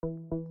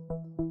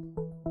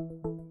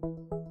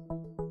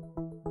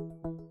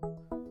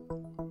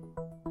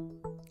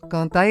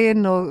Góðan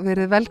daginn og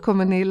verið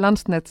velkomin í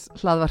Landsnets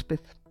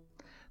hlaðvarpið.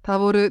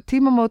 Það voru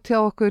tímamót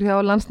hjá okkur hjá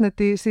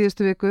Landsneti í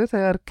síðustu viku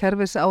þegar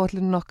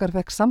kerfisáætlunin okkar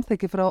fekk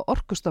samþykki frá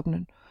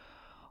Orkustofnun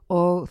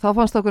og þá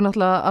fannst okkur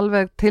náttúrulega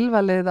alveg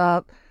tilvalið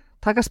að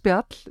taka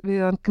spjall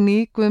við hann Gný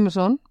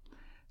Guðmundsson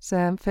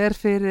sem fer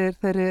fyrir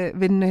þeirri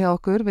vinnu hjá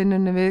okkur,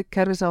 vinnunni við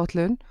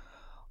kerfisáætlun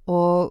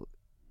og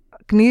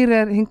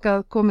Gnýr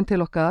hingað komin til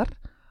okkar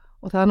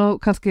og það nú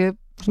kannski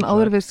svona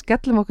áður við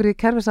skellum okkur í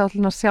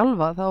kerfisáætlunina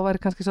sjálfa, þá væri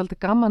kannski svolítið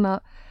gaman að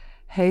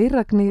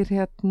heyra Gnýr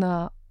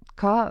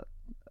hvað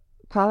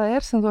það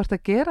sem þú ert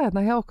að gera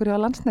hjá okkur hjá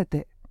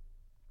Landsneti?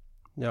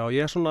 Já,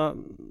 ég svona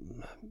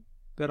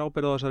ber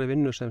ábyrgð á þessari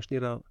vinnu sem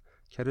snýr að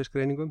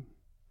kerfisgreiningum.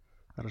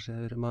 Það er að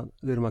segja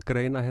við erum að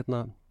greina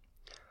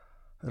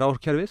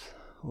raforkukerfið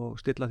og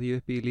stilla því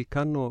upp í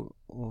líkan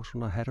og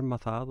svona herma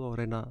það og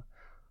reyna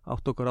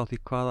átt okkur á því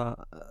hvaða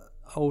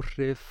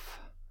áhrif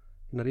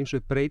ýmsu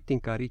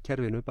breytingar í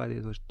kerfinu,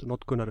 bæði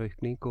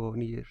notkunaraukning og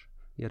nýjar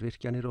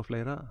virkjanir og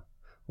fleira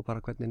og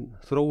bara hvernig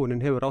þróunin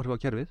hefur áhrif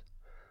á kerfið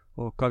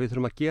og hvað við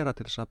þurfum að gera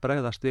til þess að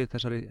bregðast við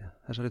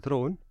þessari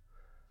þróun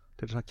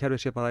til þess að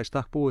kerfið sé bara í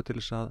stakk búið til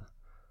þess að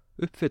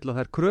uppfylla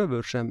þær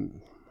kröfur sem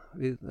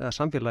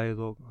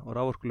samfélagið og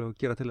raforkulög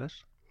gera til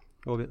þess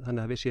og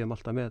þannig að við séum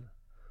alltaf með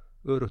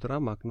örugt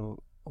rafmagn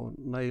og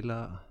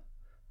nægilega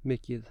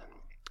mikið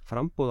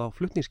framboð á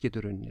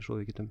flutningsgeturunni svo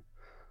við getum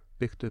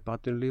byggt upp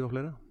atvinnulíf og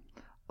fleira.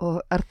 Og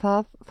er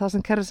það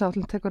sem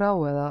kerfisáætlun tekur á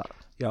eða?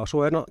 Já,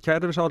 svo er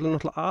kerfisáætlun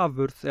náttúrulega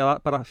afurð eða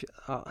bara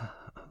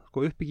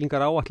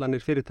uppbyggingar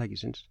áætlanir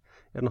fyrirtækisins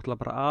er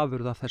náttúrulega bara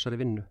afurð af þessari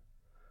vinnu.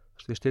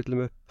 Við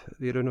stillum upp,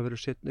 við erum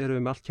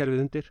með allt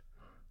kerfið undir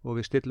og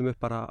við stillum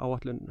upp bara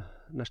áætlun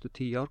næstu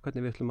 10 ár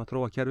hvernig við ætlum að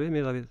þróa kerfið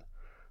miðað við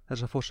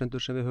þessar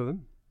forsendur sem við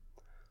höfum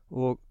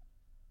og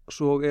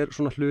svo er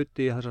svona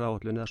hluti í þessar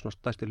áætlun eða svona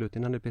stærsti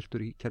hlutin, hann er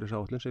birtur í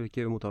kerfisáætlun sem við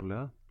gefum út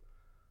árlega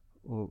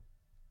og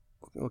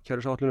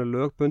kerfisáætlun er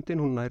lögbundin,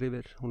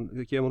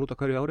 við gefum hann út á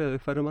hverju ári eða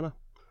uppfærum hana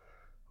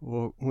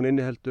og hún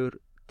inniheldur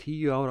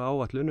 10 ára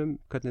áætlun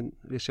hvernig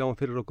við sjáum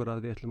fyrir okkur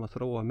að við ætlum að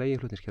þróa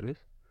meginflutningskerfið.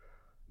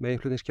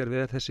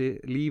 Meginflutningskerfið er þessi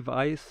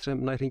lífæð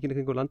sem nær hringinn í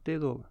kringum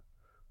landið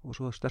og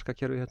svo sterka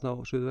kerfi á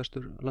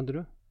suðvestur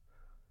landinu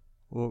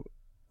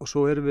og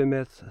svo erum við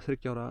með 3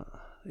 ára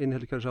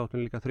inniheldur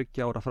kerfisáætlun líka 3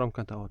 ára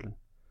framkvæmdaáætlun.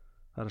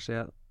 Það er að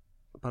segja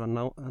bara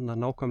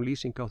nákvæm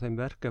lýsing á þeim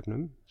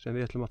verkefnum sem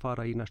við ætlum að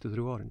fara í næstu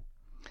 3 árin.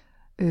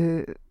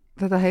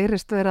 Þetta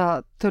heyrist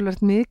vera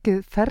töluvert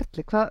mikið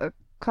ferli.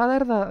 Hvað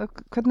er það?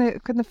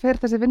 Hvernig fer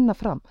þessi vinna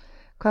fram?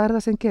 Hvað er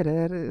það sem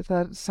gerir? Það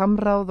er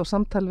samráð og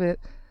samtal við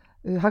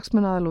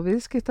hagsmunaaðila og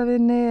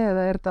viðskiptavini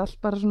eða er þetta allt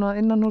bara svona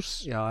innanhús?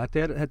 Já,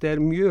 þetta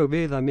er mjög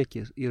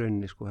viðamikið í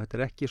rauninni sko.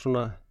 Þetta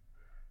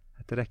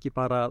er ekki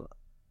bara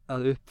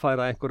að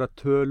uppfæra einhverja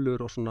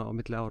tölur og svona á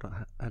milli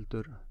ára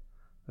heldur.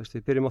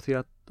 Við byrjum á því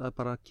að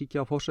bara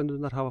kíkja á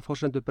forsendurnar, hafa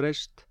forsendur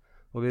breyst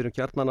og við erum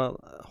gjarnan að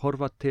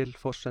horfa til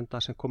forsenda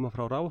sem koma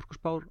frá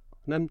raforkuspár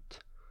nefnd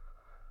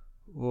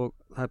og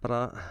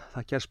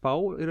það ger spá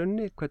í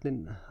rauninni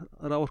hvernig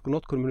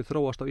raforkunotkun muni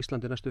þróast á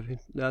Íslandi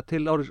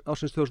til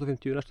ársins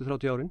 2050 næstu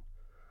 30 árin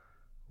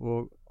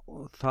og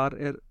þar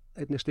er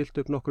einnig stilt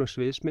upp nokkrum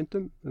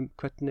sviðsmyndum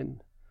hvernig,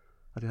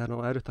 því það er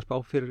nú erfitt að spá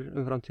fyrir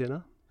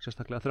framtíðina,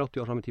 sérstaklega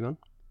 30 ár fram í tíman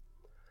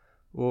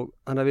og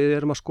þannig að við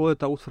erum að skoða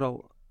þetta út frá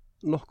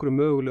nokkrum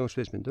mögulegum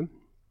sviðsmyndum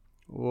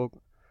og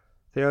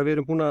þegar við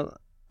erum búin að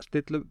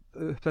stilla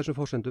upp þessum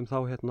forsendum þá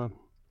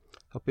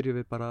byrjum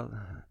við bara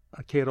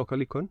að keyra okkar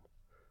líkön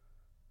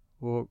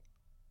og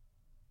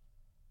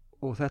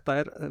þetta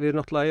við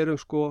náttúrulega erum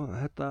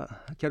þetta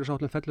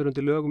kerfisáætlun fellur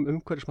undir lögum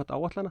umhverfismat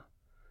áætlana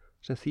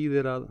sem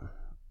þýðir að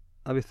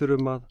við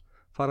þurfum að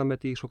fara með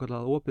þetta í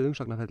svokallað opið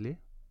umsagnaferli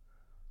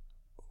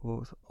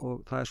og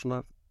það er svona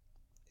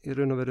í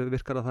raun og veru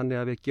virkar það þannig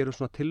að við gerum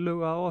svona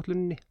tillögu á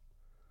áætluninni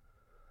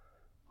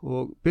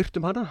og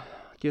birtum hana,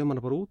 gefum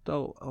hana bara út á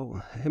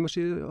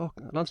heimasíðu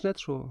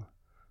Landsnets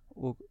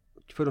og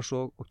förum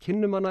svo og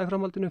kynnum hana í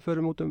framhaldinu,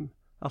 förum út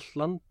allt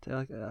land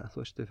eða þú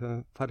veist, við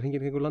farum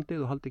hringinn kringum landið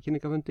og haldið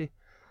kynningafundi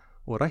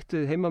og rætt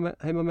við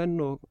heimamenn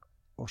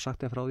og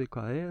sagt þeim frá því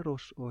hvað það er og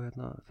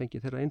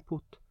fengið þeirra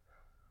input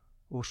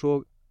og svo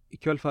í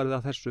kjölfarið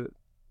af þessu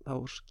þá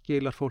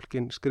skilar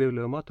fólkin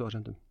skriflegum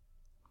athugasemdum.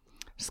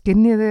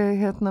 Skinnið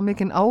þið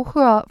mikinn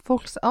áhuga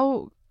fólks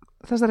á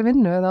þessari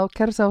vinnu eða á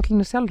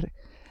kerfisáætlunni sjálfri?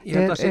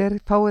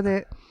 Fáið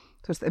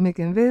þið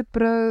mikið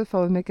viðbrögð,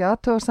 fáið mikið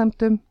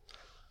athugasemdum?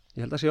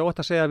 Ég held að sé óvægt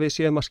að segja að við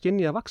séum að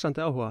skynja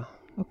vaxandi áhuga.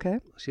 Okay.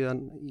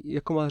 Síðan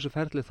ég kom að þessu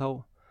ferli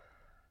þá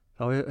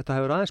þetta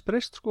hefur aðeins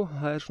breyst sko.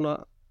 Það er svona,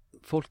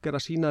 fólk er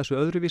að sýna þessu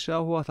öðruvísi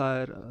áhuga, það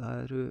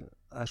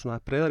er svona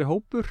breiðari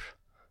hópur.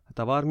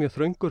 Þetta var mjög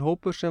þröngur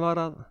hópur sem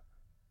var að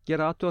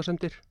gera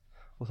athugasemdir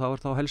og það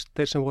var þá helst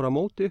þeir sem voru á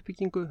móti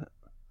uppbyggingu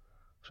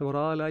sem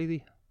voru aðalega í því.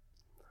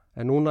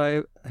 En núna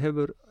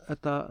hefur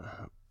þetta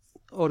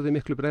orðið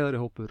miklu breiðari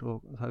hópur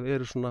og það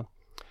eru svona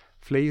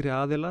fleiri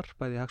aðilar,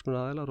 bæði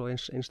hagsmunaaðilar og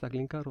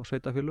einstaklingar og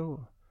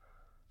sveitarfélög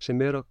sem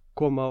eru að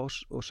koma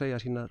og segja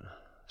sínar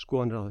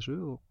skoðanir á þessu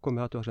og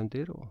komið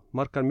athugasemdir og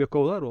margar mjög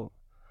góðar og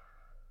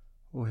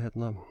og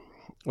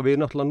við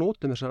náttúrulega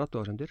notum þessar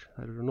athugasemdir,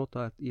 þær eru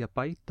notað í að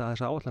bæta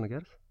þessa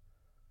áætlanagerð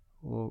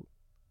og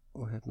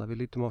við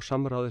lítum á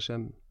samráði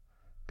sem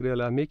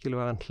gríðarlega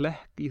mikilvægan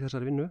hlekk í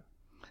þessari vinnu.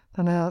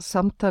 Þannig að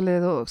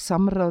samtalið og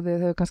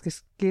samráðið hefur kannski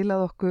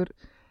skilað okkur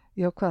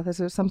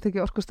þessu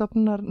samþykki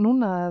Orkustofnunar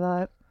núna eða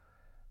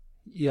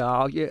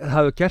Já, það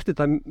hefur gert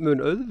þetta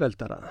mun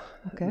auðveldara.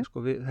 Okay.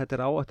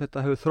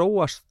 Þetta hefur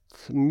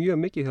þróast mjög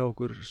mikið hjá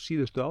okkur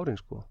síðustu árin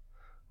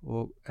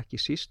og ekki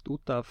síst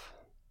út af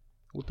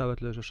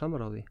öllu þessu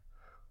samráði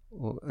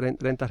og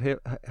reyndar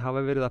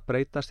hafa verið að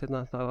breytast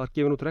það var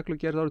gefin út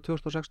reglugerð árið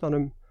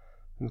 2016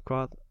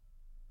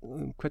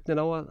 hvernig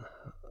ná að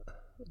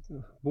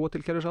búa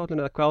til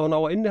kerfisáætlun eða hvað hún á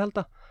að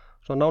innihalda,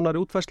 svona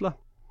nánari útfærsla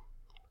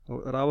og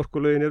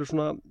raforkulögin eru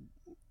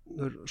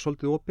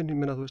svolítið opin, ég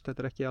meina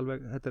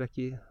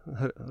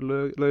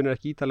lögin er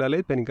ekki ítarlega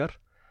leiðbeiningar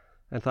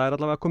en það er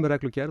allavega komið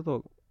reglugerð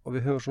og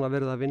við höfum svona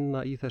verið að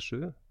vinna í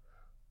þessu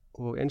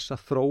og eins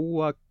að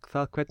þróa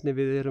það hvernig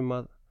við erum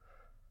að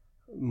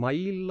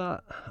mæla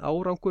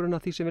árangurinn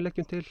af því sem við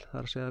leggjum til, það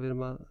er að segja að við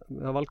erum að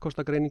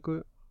valkostagreiningu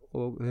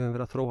og við höfum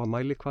verið að þróa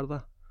mælikvarða,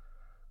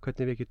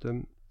 hvernig við getum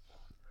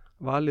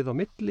valið á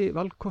milli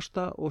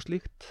valkosta og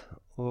slíkt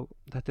og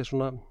þetta er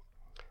svona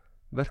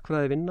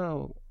verkfræði vinna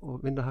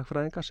og vinna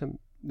hagfræðinga sem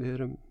við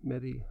erum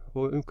með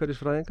og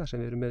umhverfisfræðinga sem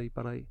við erum með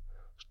bara í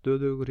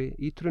stöðugri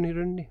ítrun í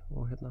rauninni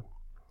og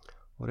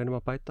reynum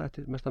að bæta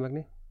eftir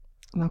mestamegni.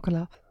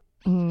 Nákvæmlega.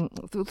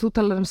 Þú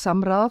talar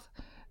samráð,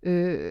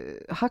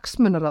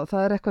 hagsmunaráð,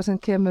 það er eitthvað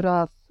sem kemur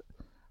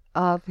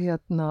að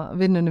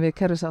vinnunni við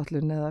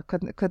kerfisáætlun eða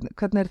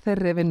hvernig er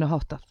þeirri vinnu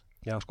háttað?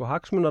 Já,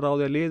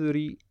 hagsmunaráð er liður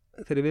í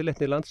þeirri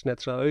viðleitni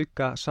Landsnets að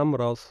auka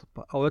samráð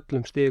á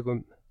öllum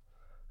stigum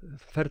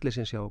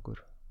ferlisins hjá okkur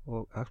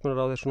og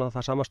hagsmunaráð er svona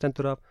það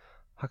samastendur af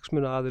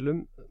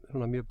hagsmunaaðilum,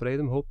 svona mjög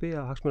breiðum hópi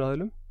af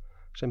hagsmunaaðilum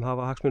sem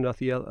hafa hagsmuni af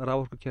því að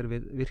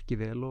raforkukerfið virki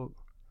vel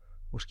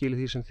og skili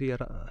því sem því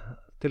er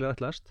til að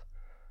ætlast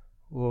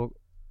og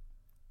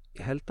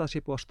ég held að það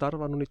sé búið að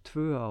starfa núna í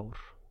 2 ár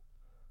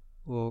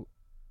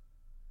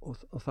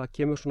og það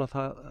kemur svona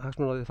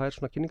hagsmunaaðilið fær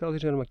svona kynningar á því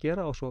sem við erum að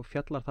gera og svo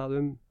fjallar það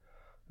um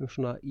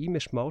svona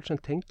ýmis mál sem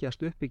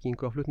tengjast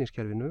uppbyggingu á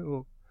flutningskerfinu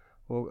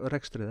og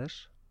rekstri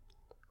þess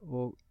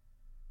og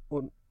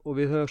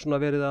við höfum svona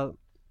verið að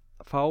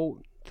fá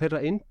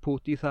þeirra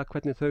input í það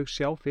hvernig þau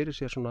sjá fyrir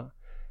sér svona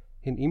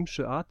hinn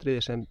ýmsu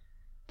atriði sem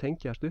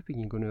tengjast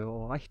uppbyggingunni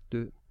og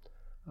ættu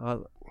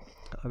að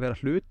vera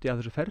hluti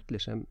af þessu ferli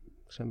sem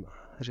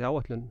þessi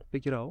áætlun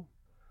byggir á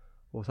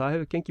og það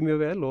hefur gengið mjög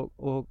vel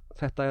og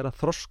þetta er að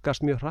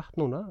þroskast mjög hratt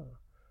núna.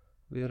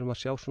 Við erum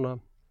að sjá svona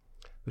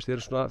við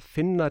erum svona að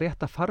finna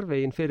rétta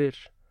farvegin fyrir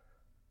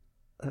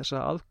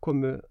þessa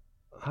aðkomu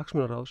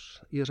hagsmunaráðs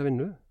í þessa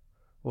vinnu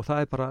og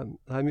það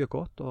er mjög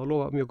gott og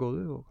lofa mjög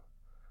góðu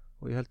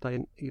og ég held að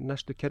í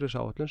næstu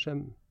kerfisáætlun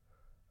sem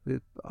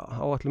við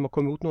áætlum að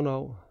koma út núna á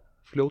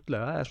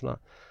fljótlega eða svona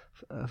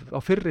á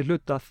fyrri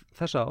hluta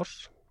þessa árs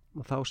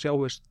og þá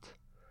sjáist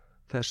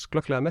þess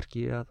glögglega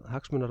merki að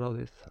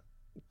hagsmunaráðið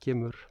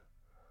kemur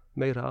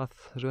meira að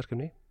þessu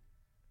verkefni.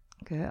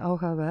 Okay,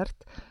 áhugavert.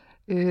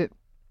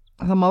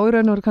 Það má í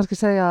raun og veru kannski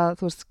segja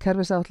að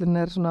kerfisáætlun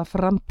er svona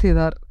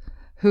framtíðar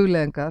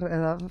hugleiðingar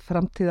eða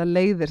framtíðar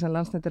leiðir sem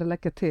Landsnet er að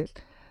leggja til.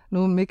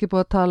 Nú mikið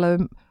búið að tala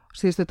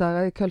síðustu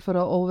daga í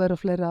kjölfara óveður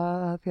og fleira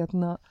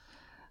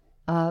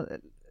að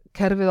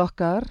kerfið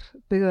okkar,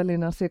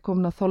 byggðalínan, sé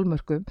komin að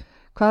þolmörkum.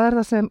 Hvað er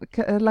það sem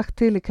er lagt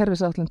til í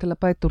kerfisáætlun til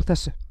að bæta úr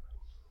þessu?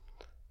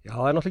 Já,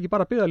 það er náttúrulega ekki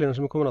bara byggðalínan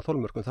sem er komin að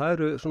þolmörkum. Það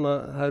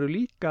eru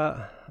líka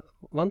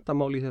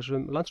vandamál í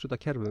þessum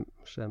landshluttakerfum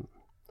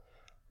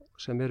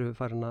sem eru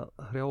farin að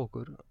hrjá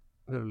okkur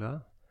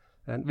verulega.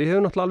 En við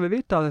höfum náttúrulega alveg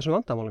vitað af þessum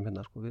vandamálum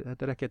hérna.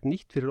 Þetta er ekkert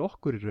nýtt fyrir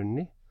okkur í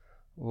rauninni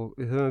og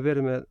við höfum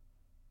verið með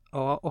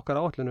á okkar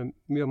áætlunum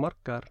mjög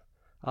margar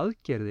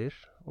aðgerðir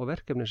og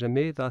verkefni sem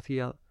miða að því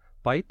að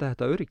bæta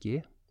þetta öryggi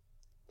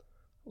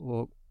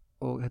og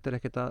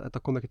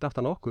þetta kom ekkert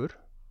aftan á okkur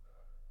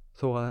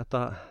þó að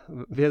þetta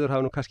veður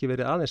hafi nú kannski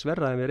verið aðeins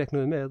verra en við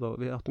reiknuðum með og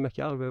við áttum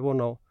ekki alveg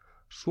von á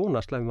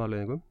svona slæmum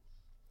afleiðingum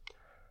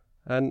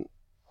en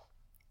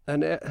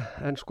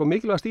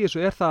mikilvægast í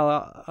þessu er það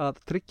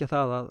að tryggja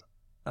það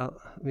að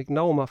við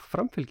náum að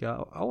framfylgja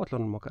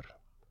áætlunum okkar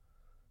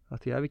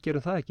að því að ef við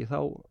gerum það ekki þá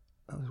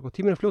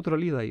tíminn er fljótur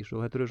að líða í þessu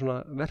og þetta eru svona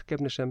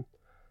verkefni sem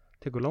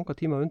tekur langa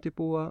tíma að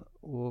undirbúa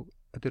og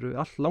þetta eru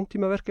allt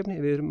langtíma verkefni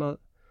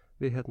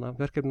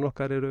verkefnin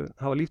okkar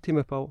hafa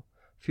líftíma upp á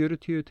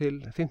 40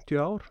 til 50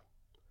 ár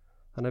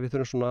þannig að við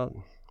þurfum svona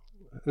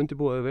að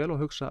undirbúa þau vel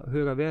og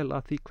huga vel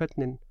að því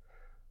hvernig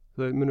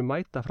þau munum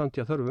mæta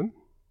framtíða þörfum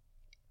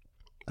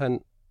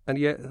en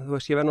ég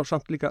verð nú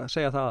samt líka að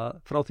segja það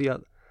að frá því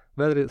að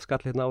veðrið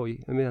skall hérna á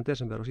miðjan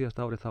desember og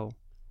síðasta árið þá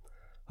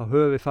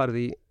höfum við farið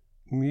í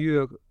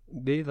mjög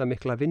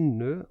viðamikla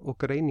vinnu og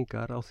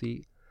greiningar á því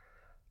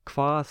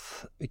hvað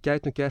við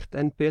gætum gert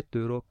enn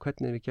betur og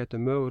hvernig við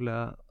gætum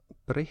mögulega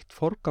breytt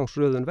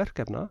forgangsröðun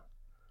verkefna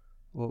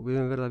og við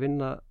höfum verið að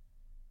vinna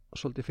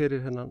svolítið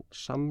fyrir hennan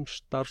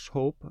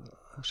samstarfshóp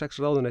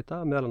 6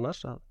 ráðuneyta meðal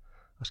annars að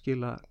að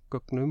skila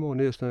gögnum og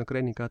niðurstöðum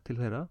greininga til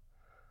þeirra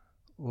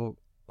og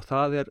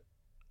það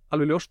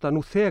alveg ljóst að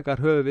nú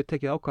þegar höfum við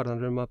tekið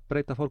ákvarðanir að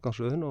breyta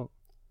forgangsröðun og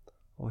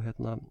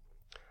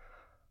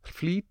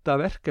flýta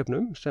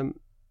verkefnum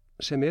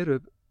sem eru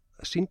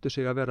sýndu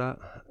sig að vera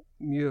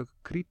mjög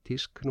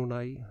krítísk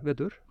núna í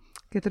vetur.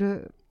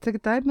 Geturðu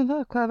tekið dæmi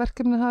það? Hvaða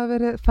verkefni hafa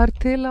verið færð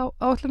til á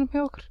áætlunum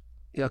hjá okkur?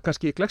 Já,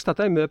 kannski gleggsta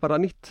dæmið bara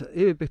nýtt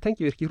yfirbyggt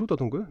tengivirki í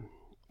Hrútatúngu.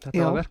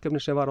 Þetta var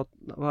verkefni sem var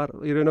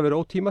í raun og veru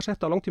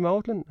ótímasett á langtíma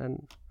áætlun en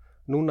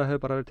núna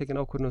hefur bara verið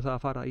tekin ákvörðun það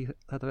að fara í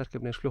þetta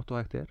verkefni eins fljótt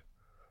og hægt er.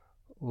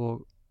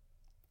 Og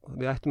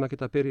við ættum að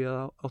geta byrjað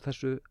á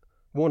þessu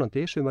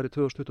vonandi sumari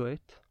 2021.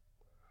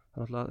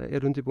 Þannig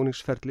að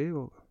undirbúningsferli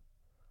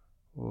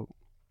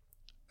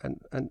en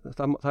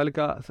það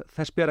líka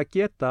þess ber að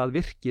geta að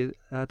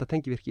þetta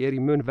tengivirki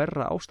í mun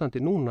verra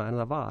ástandi núna en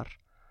það var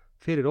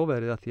fyrir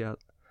óveðrið að því að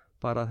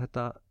bara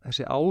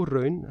þessi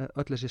áraun,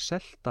 öll þessi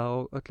selta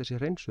og öll þessi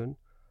hreinsun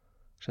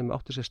sem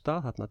átti sér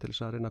stað þarna til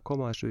þess að reyna að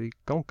koma þessu í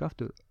ganga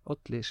aftur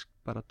olli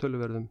bara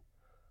töluverðum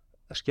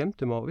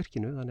skemmtum á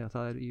virkinu þannig að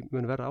það í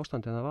mun verra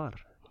ástandi en það var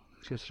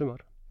síðast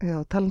sumar. Já,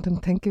 talandi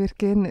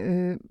tengivirkin,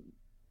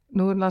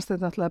 nú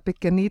Landsnet náttúrulega að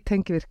byggja ný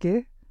tengivirki.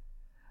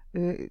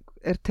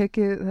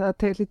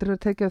 Það lítur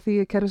að tekið á því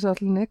í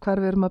kerfisáætluninni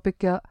hvar við erum að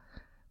byggja,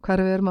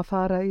 hvar við erum að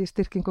fara í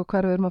styrking og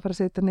hvar við erum að fara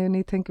að setja niður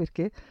ný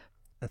tengivirki.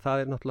 En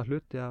það náttúrulega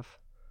hluti af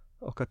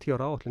okkar 10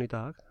 ára áætlun í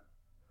dag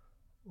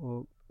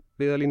og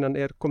byggðalínan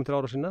komin til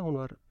ára sinna, hún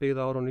var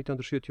byggð á árunum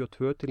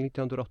 1972 til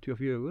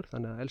 1984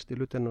 þannig að elsti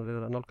hluti hennar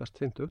að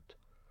nálgast 50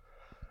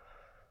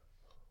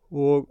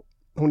 og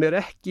hún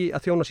ekki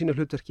að þjóna sínu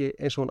hlutverki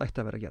eins og hún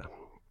ætti að vera að gera.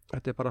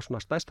 Þetta bara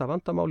svona stærsta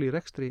vandamáli í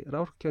rekstri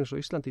raforkukerfis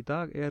á Íslandi í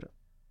dag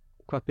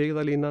hvað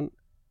byggðalínan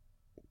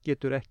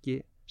getur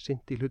ekki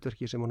sinnt í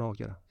hlutverki sem hún á að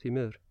gera, því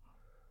miður.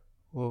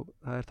 Og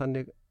það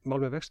þannig mál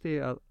með vexti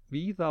að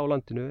víða á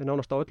landinu,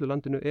 nánast á öllu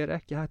landinu,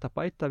 ekki hægt að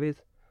bæta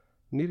við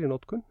nýrri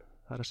notkun.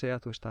 Það að segja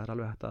að það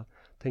alveg hægt að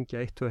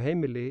tengja 1-2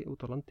 heimili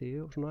út á landi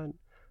og svona,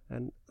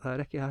 en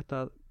það ekki hægt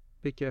að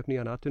byggja upp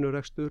nýjan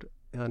atvinnurekstur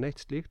eða neitt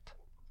slíkt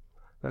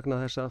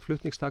vegna þess að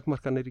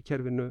flutningstakmarkanir í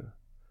kerfinu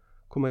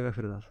koma í veg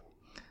fyrir það.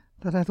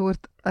 Þannig að þú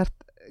ert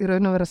í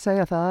raun og verið að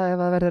segja það ef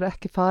það verður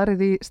ekki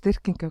farið í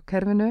styrkingu á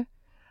kerfinu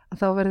að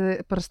þá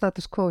verður bara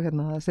status quo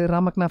hérna, þessi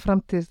rafmagna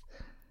framtíð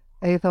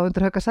eigi þá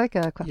undir högg að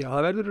sækja eða hvað? Já,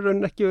 það verður í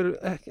raun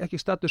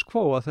ekki status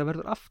quo að það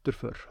verður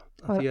afturför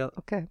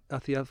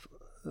af því að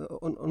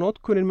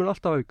notkunin mun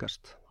alltaf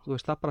aukast. Þú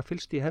veist, það bara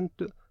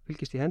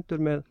fylgist í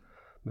hendur með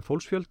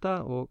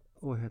fólksfjölda og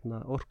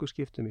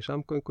orkuskiptum í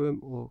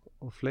samgöngum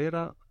og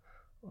fleira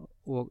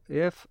og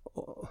ef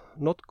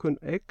notkun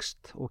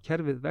eykst og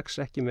kerfið vex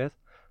ekki með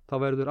þá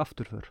verður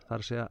afturför. Það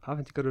að segja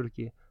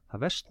afhendingaröryggi,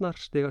 það versnar,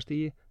 stigast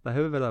í, það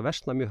hefur verið að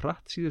versna mjög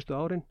hratt síðustu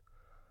árin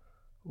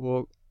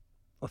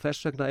og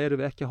þess vegna erum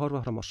við ekki að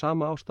horfa fram á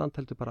sama ástand,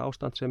 heldur bara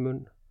ástand sem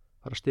mun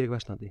fara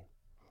stigversnandi.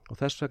 Og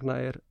þess vegna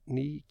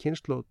ný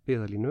kynslóð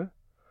byggðalínu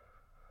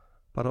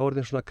bara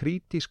orðin svona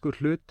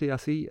krítískur hluti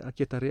af því að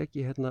geta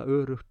rekið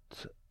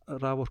örugt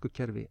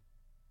raforkukerfi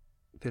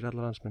fyrir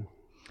alla landsmenn.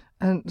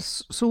 En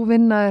svo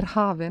vinna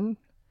hafin,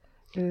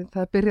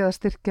 það byrjaði að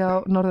styrkja á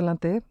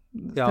Norðurlandi,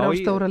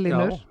 3 stóra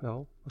línur. Já.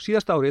 Og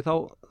síðast ári þá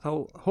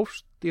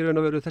hófst í raun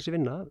og veru þessi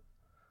vinna,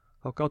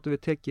 þá gátum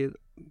við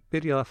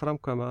byrjað að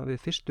framkvæma við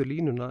fyrstu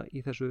línuna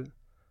í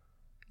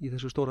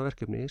þessu stóra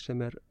verkefni sem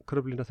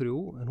Kröflulína 3,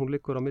 en hún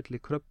liggur á milli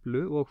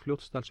Kröflu og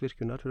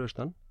Fljótsdalsvirkjunar fyrir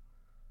austan.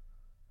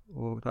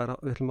 Og það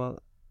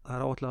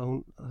áætlað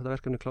að þetta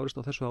verkefni klárist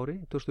á þessu ári,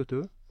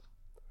 2020.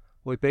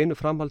 Og í beinu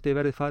framhaldi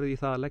verið farið í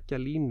það að leggja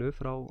línu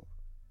frá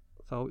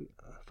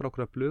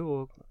Kröflu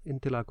og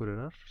inn til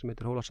Akureyrar sem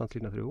heitir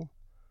Hólasandslína 3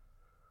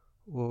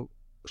 og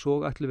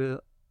svo ætlum við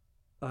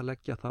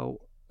að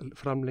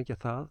framlengja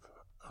það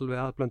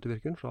alveg að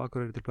Blönduvirkjun, frá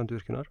Akureyri til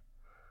Blönduvirkjunar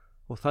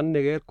og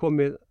þannig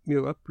komið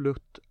mjög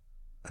öflugt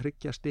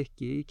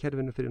hryggjastykki í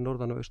kerfinu fyrir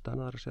norðan og austan,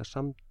 það að segja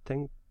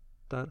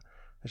samtengdar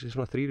þessi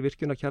svona 3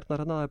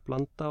 virkjunarkjarnar það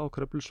Blanda og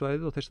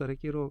Kröflusvæðið og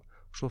Þeistareykir og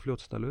svo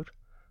Fljótsdalur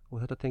og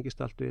þetta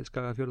tengist allt við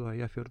Skagafjörð og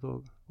Eyjafjörð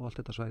og allt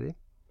þetta svæði.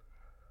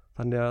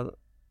 Þannig að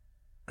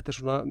þetta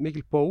svona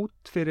mikil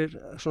bót fyrir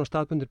svona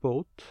staðbundir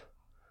bót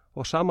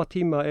og sama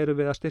tíma erum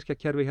við að styrkja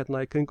kerfi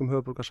hérna í kringum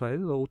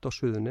höfuðborgarsvæðið og út á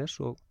Suðurnes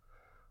og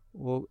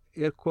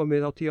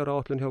komið á 10 ára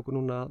áætlun hjá okkur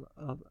núna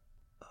að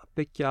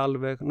byggja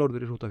alveg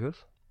norður í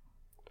Hrútafjörð.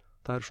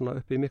 Það svona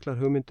uppi miklar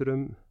hugmyndir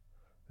um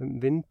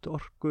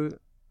vindorku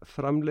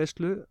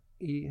framleiðslu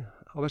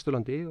á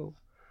Vesturlandi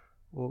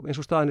og eins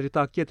og staðan í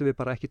dag getum við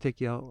bara ekki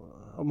tekið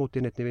á móti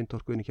neinni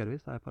vindorku inn í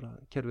kerfið.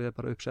 Kerfið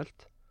bara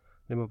uppselt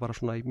nema bara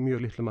svona í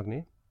mjög litlu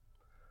magni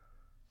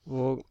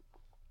og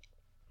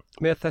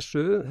með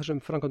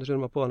þessum framkvæmdum sem við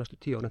erum að boða næstu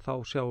 10 árin þá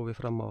sjáum við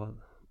fram á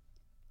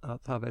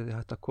að það verði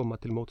hægt að koma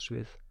til móts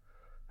við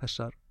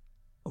þessar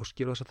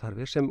óskir og þessar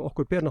þarfir sem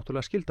okkur ber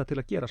náttúrulega skylda til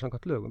að gera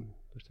samkvæmt lögum.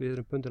 Við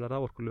erum bundin af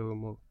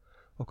raforkulögum og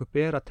okkur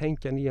ber að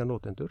tengja nýja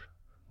notendur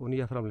og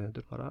nýja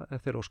framleiðendur bara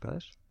ef þeir óska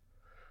þess.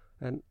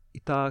 En í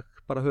dag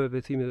bara höfum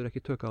við því miður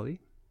ekki tök á því.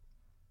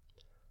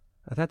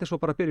 En þetta svo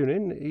bara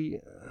byrjunin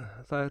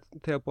það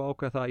þegar búið að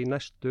ákveða það í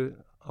næstu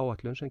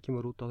áætlun sem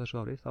kemur út á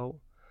þessu ári þá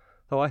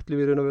ætlum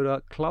við raun og veru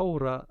að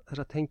klára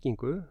þessa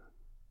tengingu,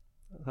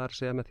 það að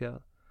segja með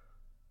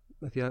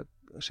því að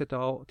setja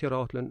á 10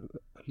 ára áætlun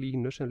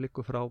línu sem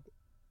liggur frá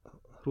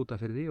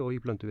Hrútafirði og í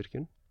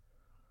Blönduvirkjun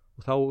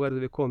og þá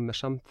verðum við komið með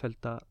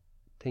samfellda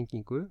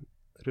tengingu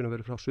raun og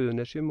veru frá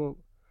Suðurnesjum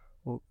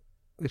og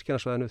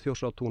virkjunarsvæðinu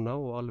Þjórsártúna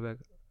og alveg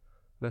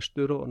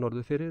vestur og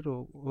norður fyrir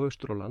og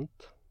austur á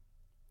land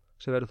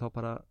sem verður þá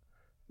bara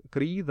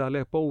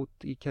gríðarleg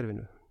bót í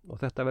kerfinu og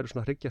þetta verður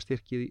svona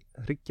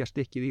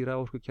hryggjastykkið í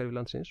raforkukerfi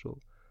landsins og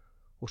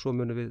svo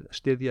munum við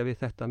styðja við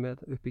þetta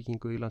með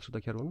uppbyggingu í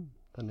landshlutakerfunum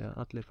þannig að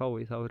allir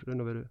fái þá er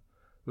raun og veru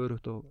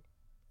örugt og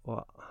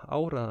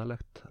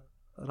áræðanlegt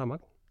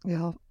rafmagn.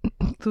 Já,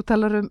 þú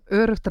talar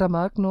örugt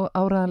rafmagn og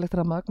áræðanlegt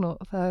rafmagn og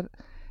það er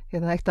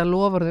eitt af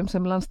loforðum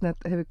sem Landsnet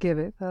hefur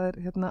gefið, það er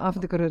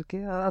afhendingaröryggi,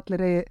 að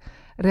allir eigi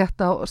rétt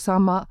á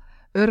sama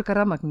örugga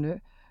rafmagninu.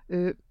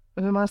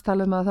 Við höfum aðeins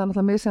talað að það er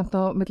náttúrulega misjafnt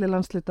á milli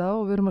landshluta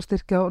og við erum að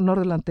styrkja á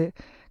Norðurlandi.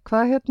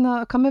 Hvað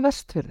með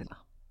Vestfirðina?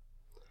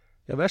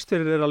 Já,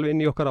 Vestfirðir er alveg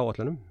inn í okkar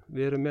áætlunum.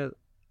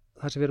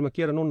 Það sem við erum að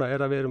gera núna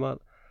er að við erum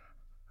að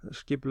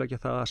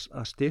skipuleggja það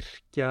að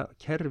styrkja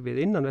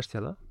kerfið innan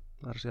Vestfjarða.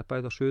 Það er að segja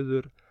bæði á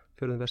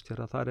Suðurfjörðum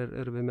Vestfjarða. Þar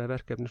erum við með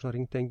verkefni svona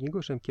ringtengingu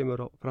sem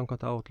kemur á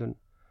framkvæmda áætlun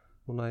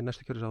núna í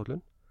næstu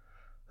kerfisáætlun.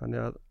 Þannig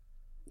að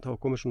þá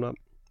komið svona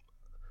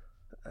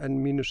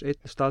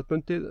N-1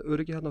 staðbundið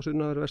öryggi hérna á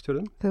Suðurneðri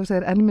Vestfjörðum. Þegar þú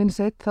segir N-1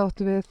 þá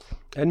áttu við?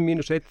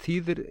 N-1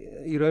 þýðir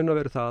í raun og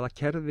veru það að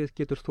kerfið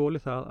getur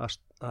þolið það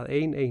að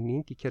ein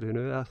eining í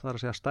kerfinu, eða það er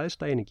að segja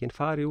stæðsta einingin,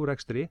 fari úr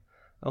rekstri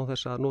á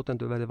þess að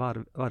notendur verði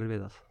varir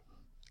við það.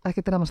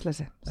 Ekki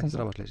rafmagnsleysi? Ekki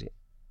rafmagnsleysi.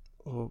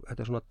 Og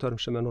þetta er svona törm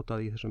sem er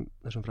notað í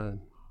þessum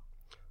fræðum.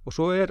 Og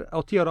svo er á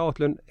 10 ára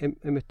áætlun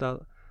einmitt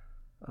að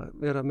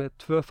vera með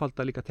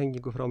tvöfalda líka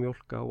tengingu frá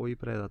Mjólká og í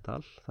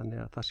Breiðadal,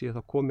 þannig að það sé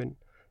þá komin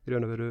í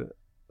raun og veru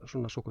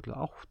svona svokölluð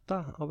 8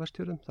 á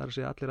Vestfjörðum. Það er að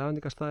segja allir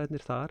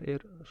afhendingarstaðirnir þar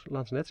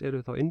Landsnets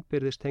eru þá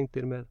innbyrðis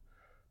tengdir með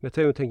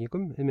 2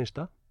 tengingum í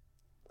minnsta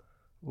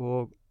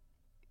og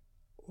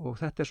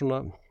þetta er svona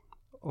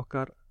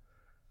okkar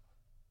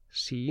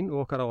sýn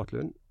og okkar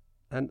áætlun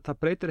en það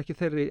breytir ekki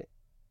þeirri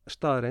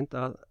staðreind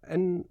að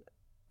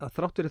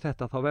þrátt fyrir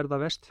þetta þá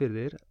verða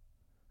Vestfirðir,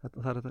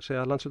 það er að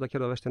segja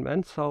landshlutakerfið á Vestfjörðum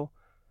en þá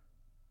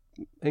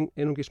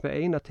einungis með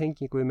eina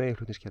tengingu við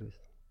meginflutningskerfið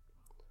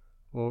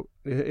og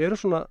við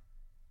erum svona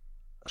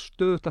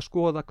stöðugt að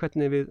skoða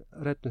hvernig við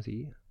reddum því,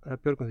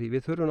 björgum því.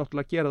 Við þurfum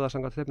náttúrulega að gera það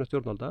samkvæmt stefnu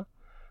stjórnvalda.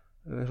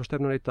 Eins og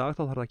stefnuna í dag þá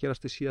þarf það að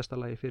gerast í síðasta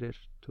lagi fyrir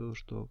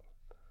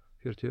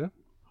 2040.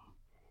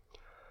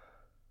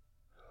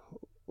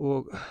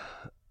 Og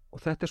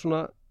þetta er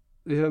svona,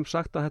 við höfum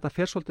sagt að þetta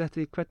fer svolítið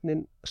eftir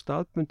hvernig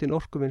staðbundin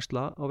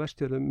orkuvinnsla á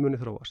Vestfjörðum muni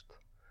þróast.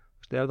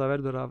 Ef það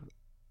verður af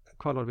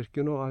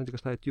Hvalárvirkjun og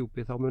afhendingarstaði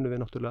Djúpi þá munum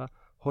við náttúrulega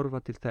horfa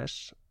til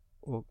þess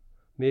og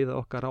miða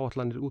okkar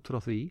áætlanir út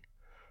frá því.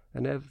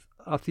 En ef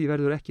af því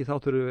verður ekki þá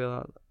þurfum við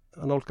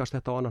að nálgast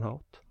þetta á annan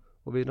hátt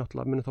og við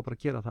náttúrulega munum þá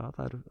bara gera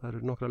það eru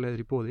nokkra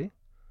leiðir í boði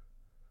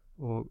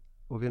og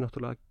við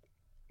náttúrulega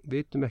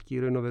vitum ekki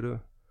í raun og veru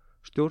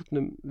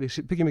stjórnum, við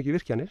byggjum ekki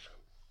virkjanir.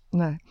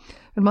 Nei,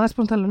 við erum aðeins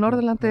búin að tala um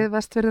Norðurlandi,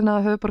 Vestfirðina,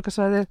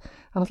 höfuðborgarsvæðið, það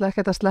er náttúrulega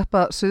ekkert að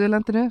sleppa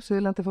Suðurlandinu.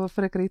 Suðurlandi fór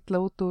frekar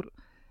illa út úr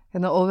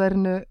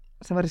óveðrinu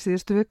sem var í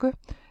síðustu viku.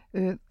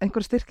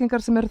 Einhver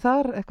styrkingar sem eru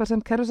þar, eitthvað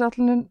sem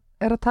kerfisáætlunin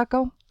er að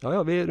taka á? Já,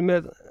 við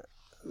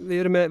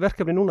erum með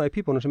verkefni núna í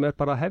pípunum sem er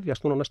bara að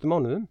hefjast núna á næstu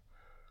mánuðum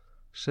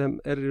sem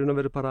er í raun og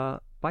veru bara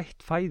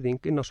bætt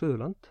fæðing inn á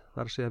Suðurland.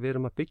 Það er að segja að við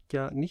erum að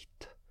byggja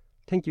nýtt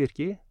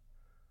tengivirki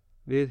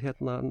við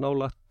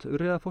nálægt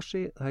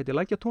Urriðafossi, það heitir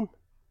Lækjatún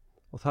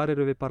og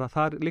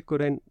þar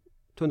liggur ein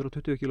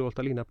 220 kV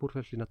lína,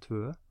 búrfellslína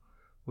 2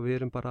 og við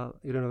erum bara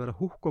í raun og veru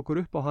að húkka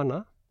okkur upp á hana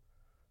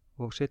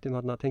og setjum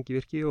hana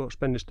tengivirki og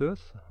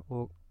spennistöð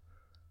og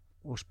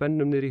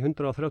spennum niður í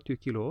 130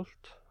 kV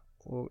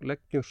og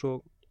leggjum svo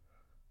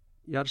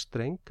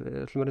jarðstreng,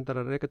 við ætlum að reyndar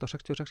að reka þetta á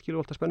 66 kV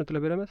spennu til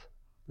að byrja með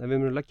en við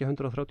munum leggja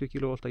 130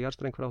 kV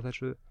jarðstreng frá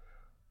þessu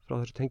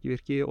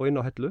tengivirki og inn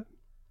á Hellu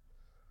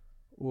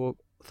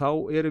og þá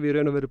erum við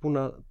raun og veru búin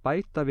að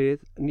bæta við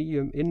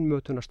nýjum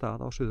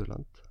innmötunarstað á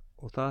Suðurland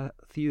og það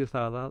þýðir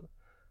það að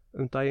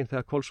daginn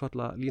þegar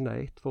Hvolsvalla lína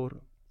 1 fór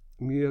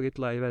mjög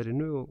illa í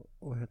veðrinu og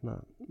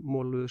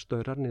móluðu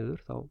staurar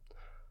niður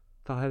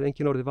þá hefði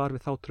engin orðið var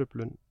við þá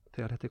truflun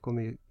þegar þetta er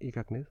komið í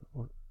gagnið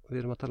og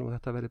við erum að tala um að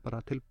þetta verði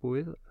bara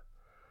tilbúið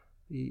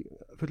í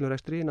fullum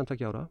rekstri innan 2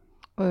 ára.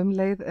 Og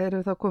leið eru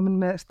þá komin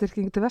með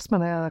styrkingu til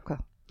Vestmannaeyja eða hvað?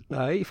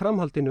 Nei, í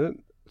framhaldinu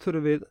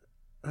þurfum við,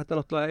 þetta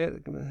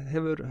náttúrulega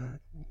hefur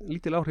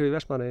lítil áhrif í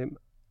Vestmannaeyjum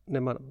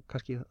nema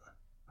kannski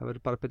það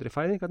verður bara betri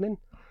fæðingarninn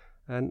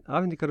en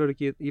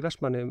afhendingaröryggið í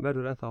Vestmannaeyjum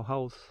verður ennþá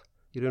háð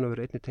í raun og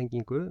veru einni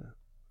tengingu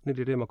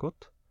niður í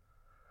Rimakot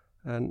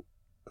en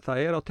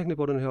það er á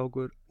tekniborðinu hjá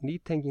okkur ný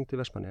tenging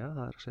til Vestmannaeyja,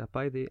 það er að segja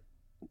bæði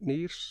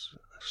nýr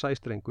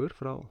sæstrengur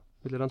frá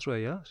milli lands og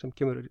eyja sem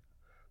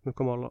mun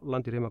koma á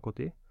land í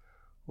Rimakoti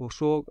og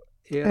svo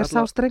Er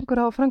sá strengur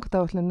á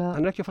framkvæmdaáætlun?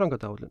 Hann er ekki á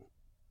framkvæmdaáætlun,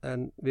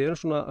 en við erum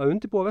svona að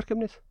undirbúa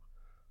verkefnið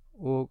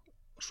og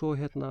svo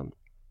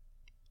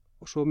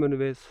og svo munum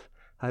við,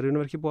 það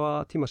er ekki búið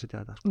að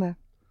tímasetja þetta. Nei.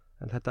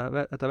 En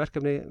þetta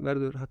verkefni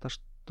verður hægt að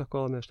stökkva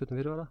á það með stundum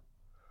fyrirvara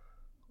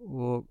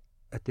og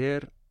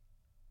þetta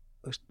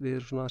við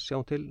erum svona að sjá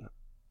til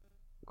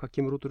hvað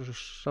kemur út úr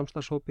þessu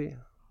samstarfshópi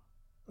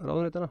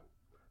ráðuneytanna.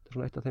 Þetta er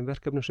svona eitt af þeim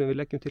verkefnum sem við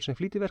leggjum til sem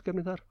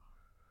flýtiverkefni þar.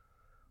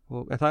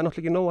 En það er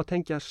náttúrulega ekki nóg að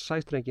tengja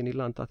sæstrengin í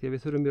landa því að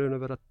við þurfum í raun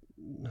að vera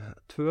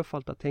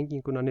tvöfalda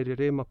tenginguna niður í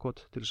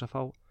Rimakot til þess að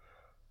fá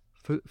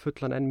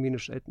fullan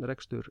N-1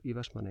 rekstur í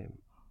Vestmannaeyjum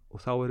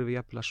og þá erum við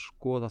jafnvel að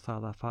skoða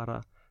það að fara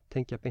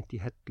tengja beint í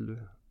Hellu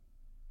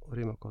og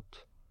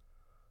Rimakot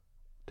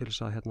til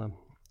þess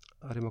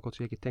að Rimakot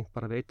sé ekki tengt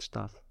bara við eitt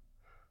stað.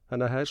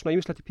 Þannig að það er svona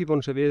ýmislegt í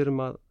pípunum sem við erum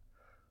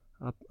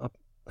að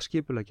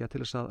skipuleggja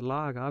til þess að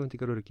laga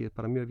afhendingaröryggið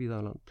bara mjög víða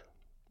á land.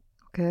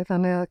 Ok,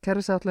 þannig að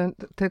kerfisáætlun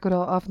tekur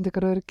á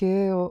afhendingaröryggi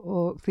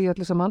og því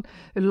öllu saman.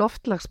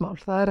 Loftslagsmál,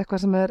 það er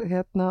eitthvað sem er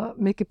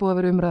mikið búið að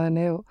vera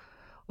umræðinni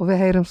og við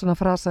heyrum svona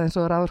frasa eins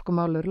og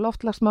raforkumálur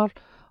loftslagsmál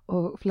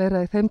og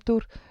fleira í þeim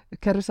dúr.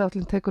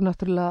 Kerfisáætlun tekur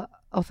náttúrulega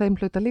á þeim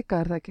hluta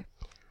líka, er það ekki?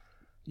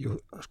 Jú,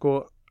 sko,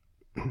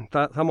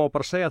 það má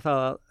bara segja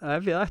það að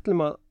ef við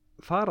ætlum að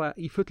fara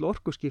í full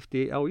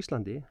orkuskipti á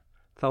Íslandi,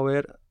 þá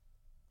er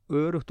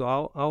örugt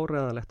og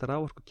áreiðanlegt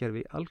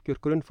raforkukerfi algjör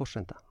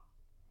grunnforsenda.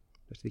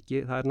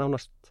 Það er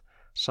nánast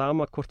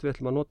sama hvort við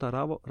ætlum að nota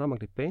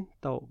rafmagni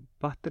beint á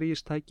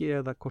batteríistæki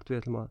eða hvort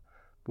við ætlum að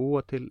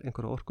búa til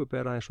einhverja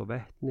orkubera eins og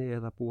vetni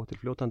eða búa til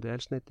fljótandi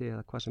eldsneyti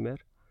eða hvað sem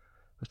er.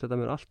 Þetta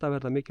mun alltaf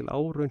verða mikil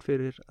áraun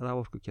fyrir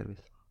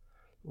raforkukerfið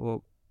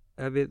og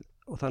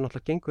það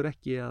náttúrulega gengur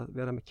ekki að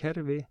vera með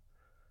kerfi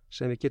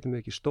sem við getum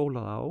ekki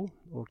stólað á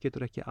og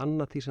getur ekki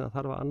annað því sem það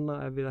þarf að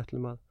annað ef við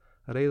ætlum að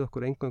reiða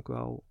okkur eingöngu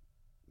á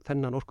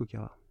þennan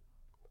orkugjafa.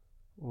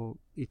 Og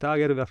í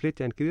dag erum við að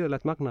flytja inn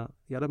gríðarlegt magna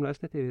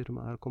jarðefnaeldsneyti, við erum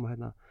að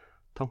koma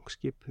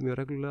tankskip mjög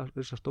reglulega,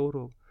 þessar stór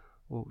og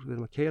við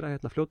erum að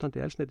keyra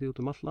fljótandi eldsneyti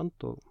út all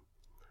land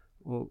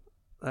og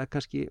það er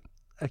kannski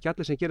ekki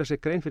allir sem gera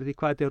sér grein fyrir því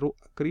hvað þetta er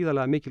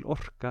gríðarlega mikil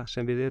orka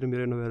sem við erum í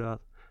raun og veru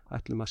að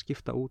ætlum að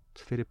skipta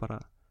út fyrir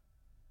bara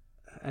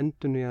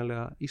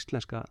endurnýjanlega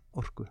íslenska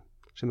orku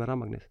sem er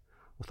rafmagnið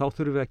og þá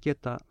þurfum við að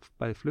geta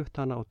bæði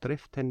flutt hana og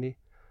dreift henni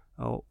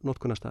á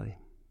notkunarstaði.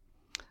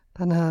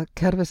 Þannig að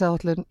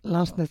kerfisáætlun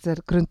Landsnets er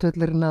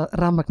grundvöllurinn að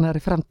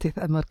rafmagnaðri framtíð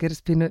ef maður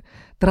gerist pínu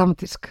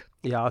dramatísk.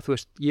 Já, þú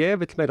veist, ég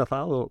vil meira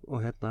það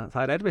og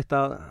það er erfitt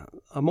að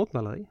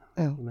mótmæla því.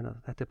 Ég meina,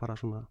 þetta er bara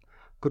svona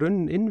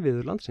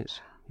grunninnviður landsins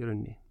í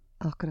rauninni.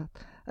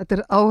 Akkurat. Þetta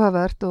er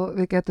áhugavert og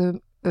við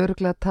getum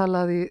örugglega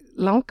talað í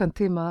langan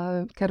tíma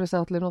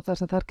kerfisáætlun og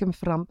það sem þar kemur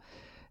fram.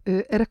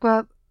 Er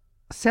eitthvað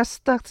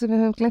sérstakt sem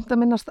við höfum gleymt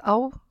að minnast á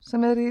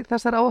sem er í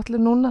þessar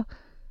áætlun núna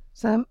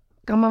sem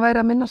gaman væri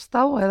að minnast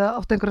á eða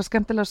áttu einhverja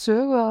skemmtilega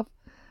sögu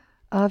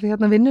af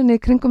vinnunni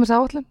í kringum þessu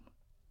áætlun?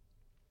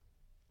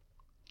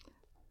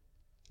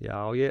 Já,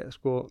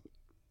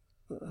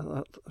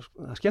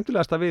 það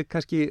skemmtilegast að við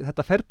kannski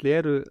þetta ferli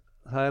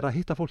það er að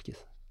hitta fólkið.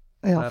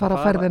 Já, fara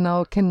á ferðina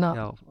og kynna.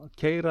 Já,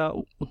 keyra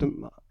út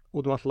um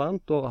all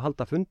land og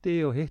halda fundi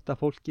og hitta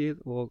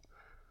fólkið og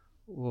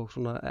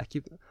svona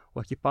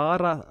ekki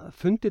bara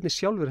fundirnir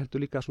sjálfur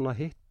heldur líka svona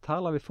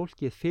tala við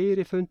fólkið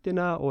fyrir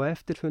fundina og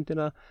eftir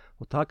fundina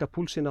og taka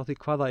púlsinn á því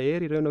hvað það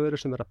er í raun og veru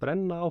sem er að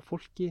brenna á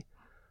fólki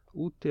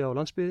úti á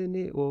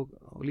landsbyggðinni og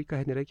líka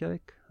í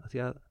Reykjavík. Því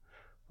að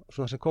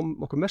svona sem kom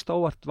okkur mest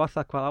óvart var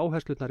það hvað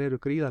áherslurnar eru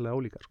gríðarlega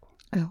ólíkar. Sko.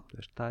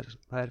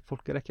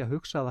 Fólk er ekki að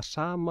hugsa það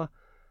sama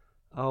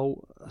á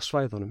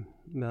svæðunum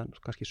meðan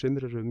kannski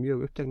sumir eru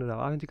mjög uppteknir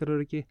af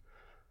afhendingaröryggi,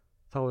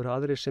 þá eru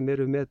aðrir sem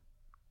eru með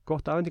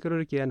gott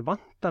afhendingaröryggi en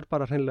vantar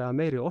bara hreinlega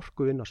meiri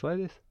orku inn á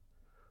svæðið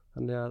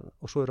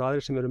og svo eru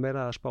aðrir sem eru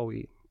meira að spá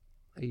í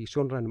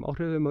sjónrænum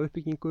áhrifum á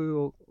uppbyggingu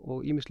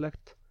og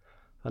ýmislegt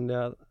þannig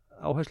að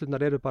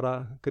áherslurnar eru bara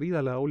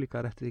gríðarlega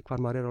ólíkar eftir því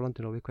hvar maður er á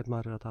landinu og við hvern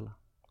maður er að tala.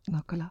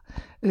 Nákvæmlega.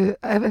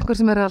 Ef einhver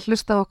sem er að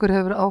hlusta okkur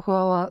hefur áhuga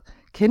á að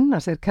kynna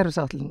sér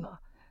kerfisáætlunina,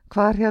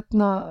 hvað er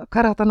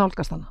þetta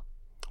nálgast hana?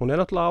 Hún er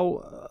náttúrulega á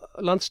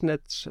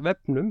Landsnets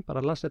vefnum,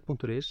 bara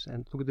landsnet.is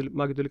en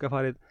maður getur líka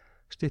farið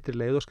styttri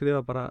leið og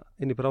skrifa bara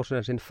inn í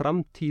brásarinn sinn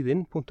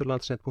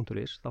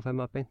framtíðin.landsnet.is þá fær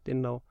maður beint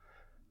inn á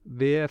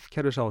VF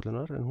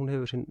kerfisáætlunar en hún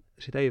hefur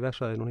sitt eigi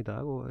vefsvæði núna í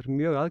dag og er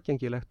mjög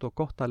aðgengilegt og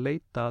gott að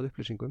leita að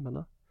upplýsingum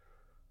og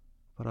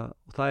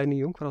það er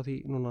nýjung frá því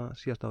núna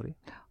síðast ári.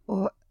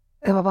 Og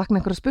ef að vakna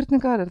einhverja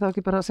spurningar er það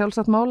ekki bara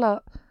sjálfsagt mála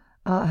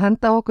að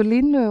henda á okkur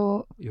línu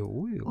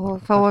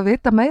og fá að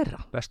vita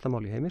meira? Besta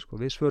mál í heimi,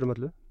 við svörum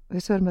öllu.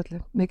 Við svörum öllu,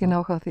 mikið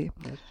náhuga því.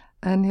 Yes.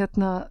 En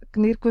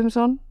Gnýr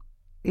Guðmundsson,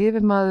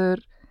 yfirmaður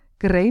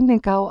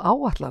greining á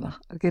áætlana,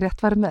 er ekki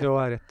rétt farið með? Jó,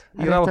 það er rétt.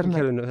 Í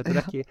raforkukerfinu, þetta er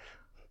ekki,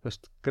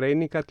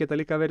 greiningar geta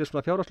líka verið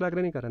svona fjárhagslega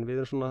greiningar en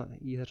við erum svona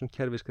í þessum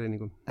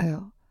kerfisgreiningum. Já.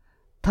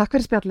 Takk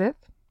fyrir spjallið.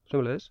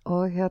 Sömuleiðis.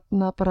 Og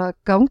bara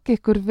gangi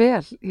ykkur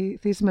vel í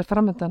því sem er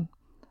framöndan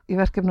í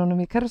verkefnunum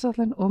í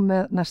kerfisáætlun og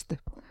með næstu.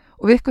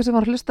 Og við ykkur sem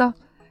var að hlusta,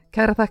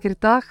 Kæra þakkir í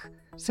dag,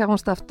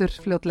 sjáumst aftur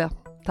fljótlega.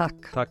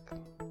 Takk. Takk.